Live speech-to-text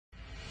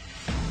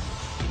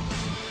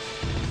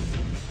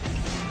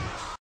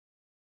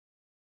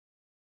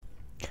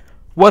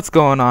What's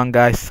going on,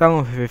 guys?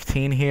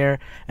 Salmon15 here,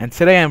 and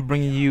today I'm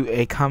bringing you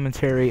a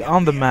commentary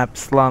on the map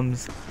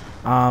Slums,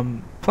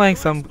 playing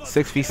some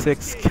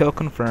 6v6 kill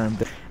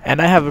confirmed,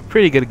 and I have a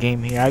pretty good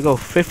game here. I go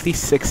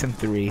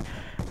 56-3,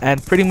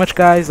 and pretty much,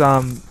 guys,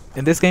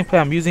 in this gameplay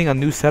I'm using a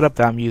new setup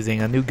that I'm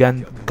using, a new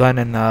gun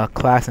and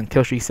class and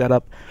kill streak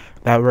setup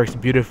that works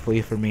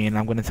beautifully for me, and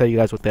I'm going to tell you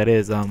guys what that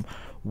is.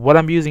 What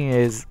I'm using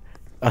is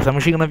a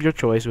submachine gun of your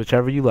choice,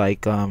 whichever you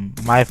like.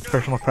 My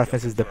personal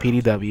preference is the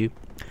PDW.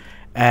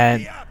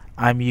 And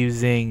I'm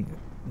using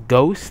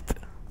Ghost,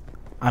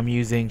 I'm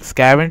using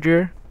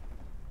Scavenger,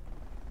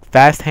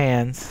 Fast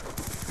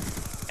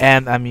Hands,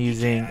 and I'm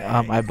using,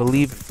 I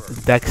believe,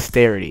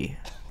 Dexterity.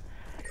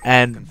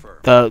 And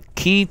the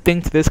key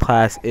thing to this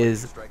class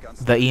is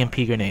the EMP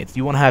grenades.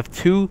 You want to have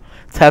 2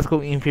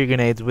 tactical EMP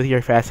grenades with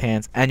your Fast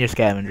Hands and your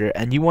Scavenger,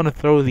 and you want to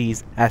throw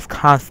these as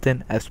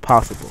constant as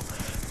possible.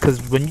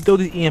 Because when you throw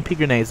these EMP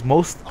grenades,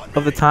 most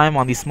of the time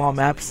on these small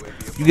maps,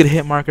 you get a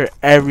hit marker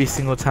every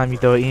single time you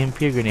throw an EMP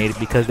grenade,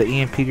 because the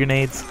EMP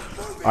grenades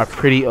are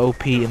pretty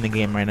OP in the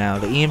game right now.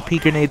 The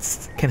EMP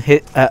grenades can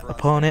hit an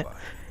opponent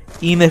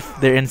even if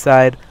they're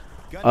inside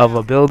of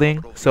a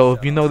building. So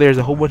if you know there's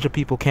a whole bunch of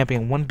people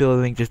camping in one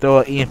building, just throw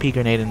an EMP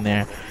grenade in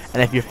there.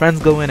 And if your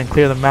friends go in and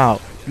clear them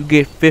out, you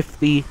get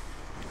 50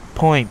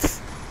 points.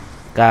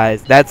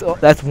 Guys, that's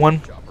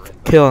one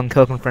kill and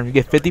kill confirmed. You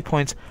get 50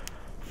 points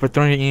for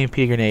throwing an EMP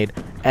grenade,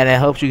 and it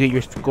helps you get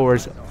your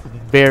scores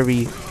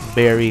very,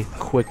 very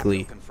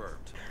quickly.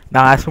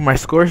 Now, as for my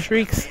score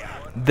streaks,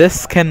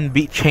 this can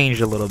be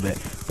changed a little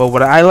bit, but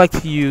what I like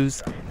to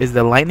use is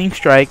the Lightning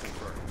Strike,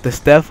 the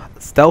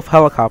Stealth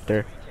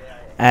Helicopter,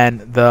 and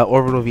the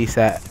Orbital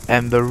VSAT.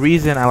 And the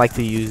reason I like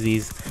to use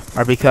these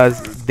are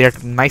because they're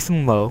nice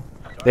and low.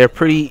 They're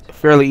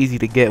fairly easy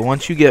to get.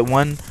 Once you get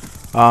one,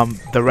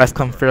 the rest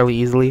come fairly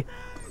easily,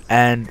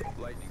 and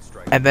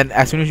then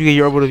as soon as you get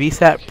your Orbital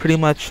VSAT, pretty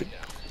much,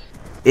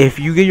 if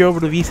you get your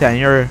Orbital VSAT and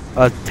you're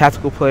a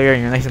tactical player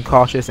and you're nice and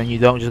cautious and you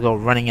don't just go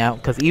running out,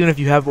 because even if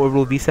you have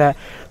Orbital VSAT,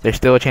 there's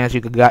still a chance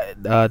you could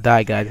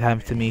die, guys. It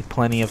happens to me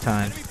plenty of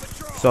times.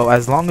 So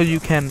as long as you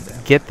can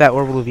get that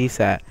Orbital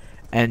VSAT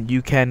and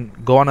you can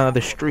go on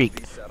another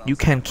streak, you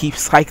can keep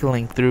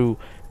cycling through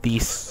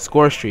these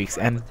score streaks,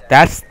 and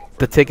that's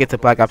the ticket to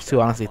Black Ops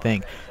 2, I honestly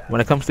think. When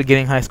it comes to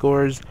getting high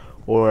scores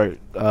or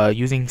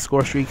using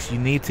score streaks, you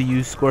need to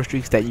use score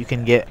streaks that you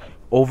can get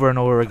over and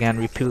over again,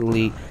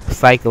 repeatedly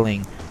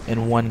cycling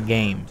in one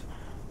game.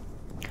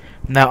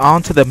 Now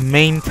on to the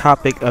main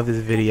topic of this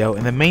video,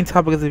 and the main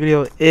topic of the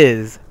video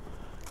is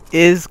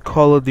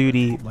Call of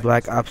Duty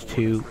Black Ops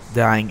 2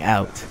 dying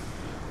out?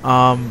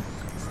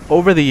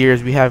 Over the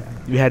years we had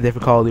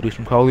different Call of Duties,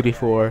 from Call of Duty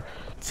 4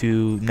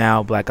 to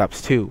now Black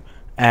Ops 2,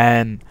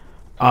 and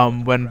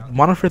when Modern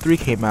Warfare 3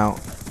 came out,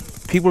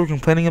 people were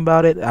complaining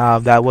about it,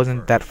 that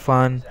wasn't that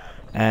fun,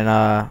 and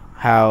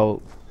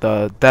how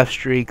the death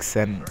streaks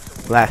and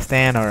Last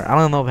Stand, or I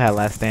don't know if it had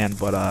Last Stand,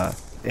 but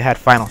it had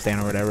Final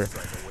Stand or whatever,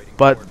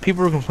 but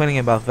people were complaining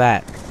about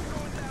that.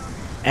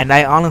 And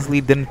I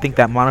honestly didn't think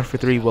that Modern Warfare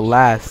 3 will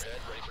last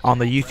on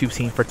the YouTube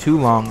scene for too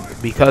long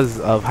because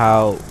of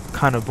how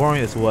kind of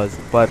boring this was,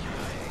 but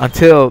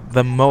until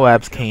the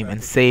MOABs came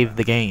and saved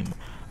the game.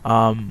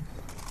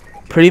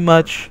 Pretty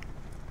much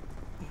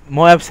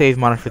MOAB saved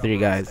Modern Warfare 3,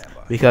 guys,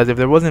 because if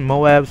there wasn't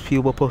MOABs,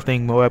 people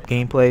posting MOAB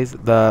gameplays,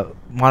 the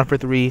Modern Warfare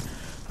 3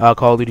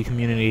 Call of Duty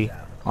community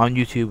on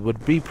YouTube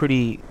would be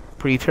pretty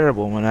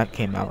terrible when that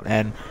came out.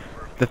 And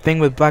the thing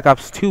with Black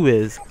Ops 2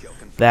 is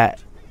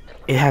that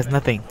it has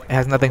nothing. It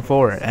has nothing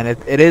for it, and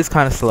it is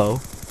kind of slow.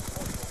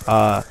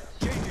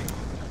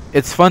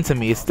 It's fun to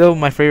me. It's still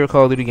my favorite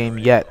Call of Duty game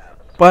yet.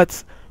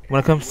 But when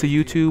it comes to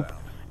YouTube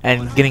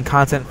and getting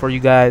content for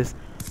you guys,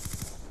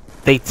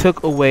 they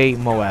took away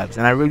MOABs,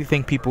 and I really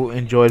think people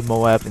enjoyed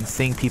MOABs and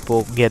seeing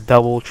people get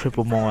double,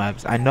 triple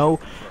MOABs. I know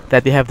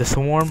that they have the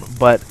Swarm,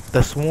 but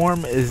the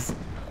Swarm is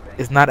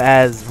not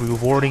as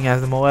rewarding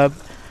as the MOAB,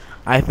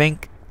 I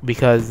think,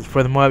 because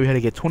for the MOAB you had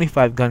to get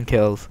 25 gun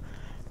kills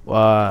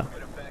without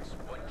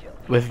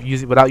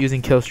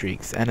using kill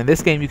streaks, and in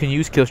this game you can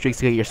use kill streaks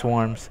to get your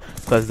swarms,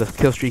 because the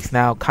kill streaks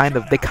now kind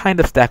of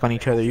stack on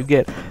each other. You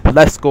get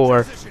less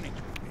score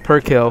per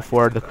kill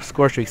for the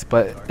score streaks,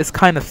 but it's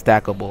kind of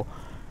stackable.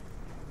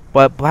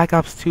 But Black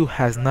Ops 2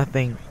 has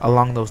nothing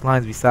along those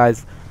lines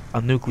besides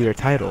a nuclear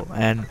title,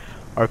 and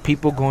are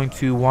people going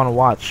to want to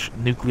watch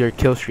nuclear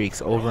kill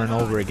streaks over and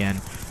over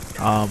again?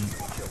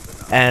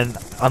 And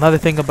another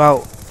thing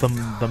about the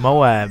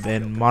MOAB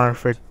in Modern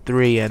Warfare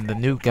 3 and the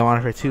nuke in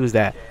Modern Warfare 2 is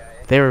that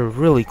they were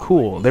really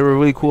cool. They were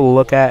really cool to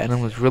look at, and it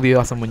was really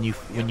awesome when you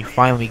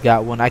finally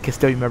got one. I can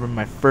still remember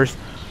my first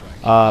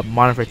Modern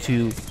Warfare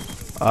 2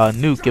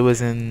 nuke. It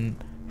was in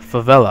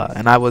Favela,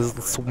 and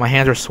my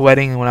hands were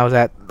sweating when I was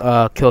at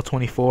kill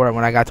 24, and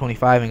when I got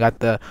 25 and got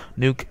the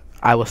nuke,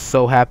 I was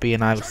so happy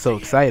and I was so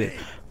excited.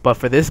 But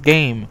for this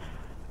game,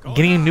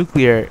 getting a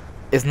nuclear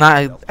is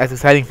not as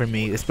exciting for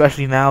me,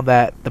 especially now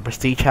that the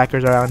prestige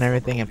hackers are out and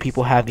everything, and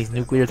people have these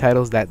nuclear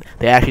titles that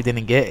they actually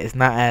didn't get. It's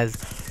not as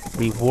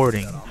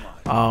rewarding.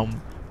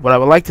 What I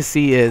would like to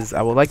see is,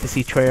 I would like to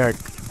see Treyarch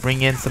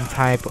bring in some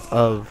type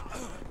of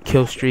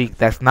kill streak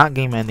that's not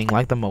game ending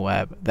like the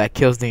Moab that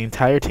kills the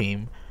entire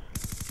team,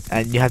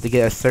 and you have to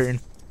get a certain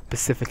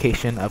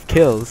specification of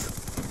kills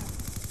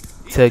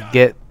to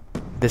get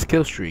this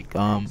kill streak.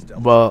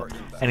 Well,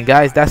 and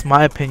guys, that's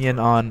my opinion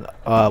on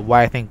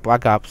why I think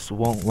Black Ops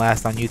won't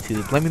last on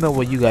YouTube. Let me know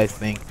what you guys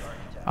think.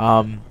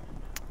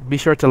 Be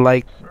sure to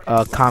like,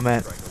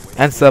 comment,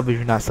 and sub if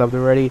you're not subbed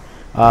already.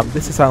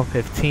 This is Silent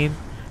 15,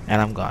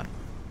 and I'm gone.